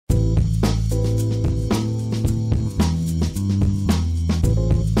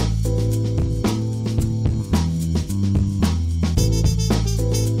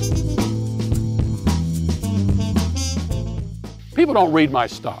people don't read my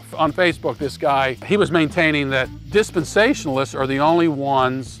stuff. On Facebook, this guy, he was maintaining that dispensationalists are the only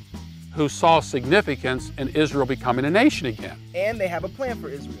ones who saw significance in Israel becoming a nation again. And they have a plan for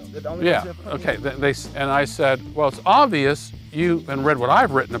Israel. They're the only Yeah, ones who have okay. And I said, well, it's obvious you haven't read what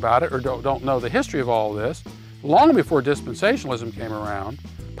I've written about it or don't know the history of all this. Long before dispensationalism came around,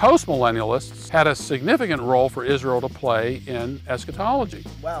 postmillennialists had a significant role for Israel to play in eschatology.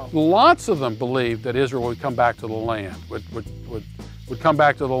 Wow. Lots of them believed that Israel would come back to the land, would come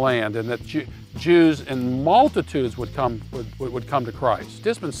back to the land, and that Jews in multitudes would come to Christ.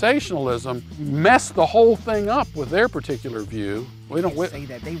 Dispensationalism messed the whole thing up with their particular view. We don't say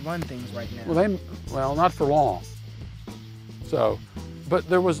that they run things right now. Well, not for long. So, but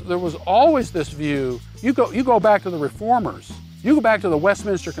there was always this view. You go back to the Reformers. You go back to the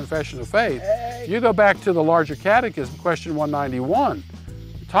Westminster Confession of Faith. Hey. You go back to the Larger Catechism, question 191.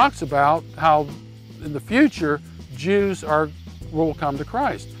 It talks about how in the future Jews will come to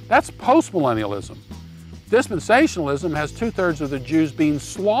Christ. That's postmillennialism. Dispensationalism has 2/3 of the Jews being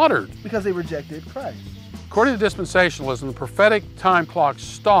slaughtered. Because they rejected Christ. According to dispensationalism, the prophetic time clock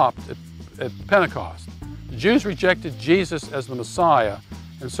stopped at Pentecost. The Jews rejected Jesus as the Messiah,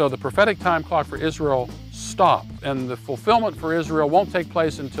 and so the prophetic time clock for Israel stopped, and the fulfillment for Israel won't take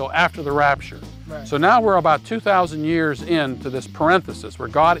place until after the rapture. Right. So now we're about 2,000 years into this parenthesis where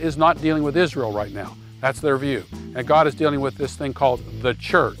God is not dealing with Israel right now. That's their view. And God is dealing with this thing called the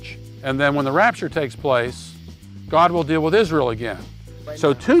church. And then when the rapture takes place, God will deal with Israel again. Right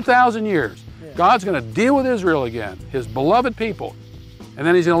so now. 2,000 years, Yeah. God's going to deal with Israel again, his beloved people. And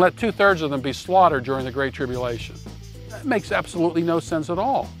then he's going to let 2/3 of them be slaughtered during the Great Tribulation. That makes absolutely no sense at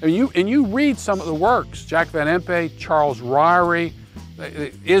all. And you read some of the works, Jack Van Impe, Charles Ryrie,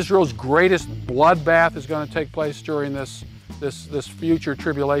 Israel's greatest bloodbath is going to take place during this future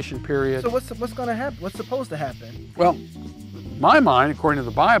tribulation period. So what's going to happen? What's supposed to happen? Well, in my mind, according to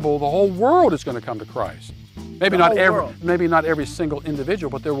the Bible, the whole world is going to come to Christ. Maybe not every single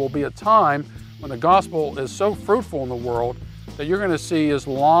individual, but there will be a time when the gospel is so fruitful in the world that you're going to see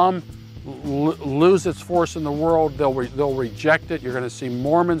Islam lose its force in the world. They'll reject it. You're going to see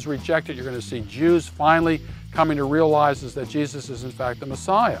Mormons reject it. You're going to see Jews finally coming to realize that Jesus is in fact the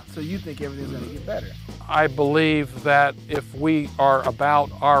Messiah. So you think everything's going to get better? I believe that if we are about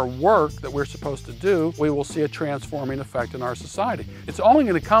our work that we're supposed to do, we will see a transforming effect in our society. It's only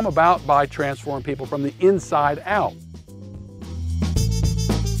going to come about by transforming people from the inside out.